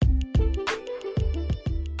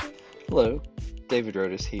Hello, David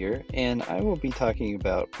Rodas here, and I will be talking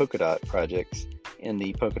about Polkadot projects in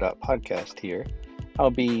the Polkadot podcast here.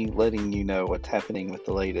 I'll be letting you know what's happening with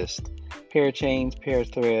the latest parachains,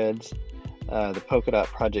 parathreads, the Polkadot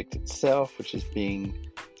project itself, which is being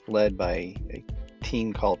led by a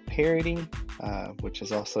team called Parity, which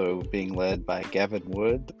is also being led by Gavin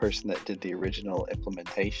Wood, the person that did the original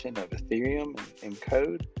implementation of Ethereum in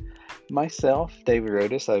code. Myself, David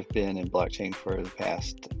Rodas, I've been in blockchain for the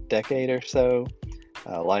past decade or so,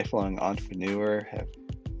 a lifelong entrepreneur, have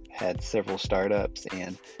had several startups,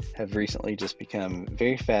 and have recently just become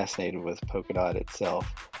very fascinated with Polkadot itself.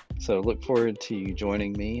 So look forward to you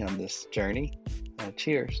joining me on this journey.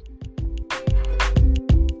 Cheers.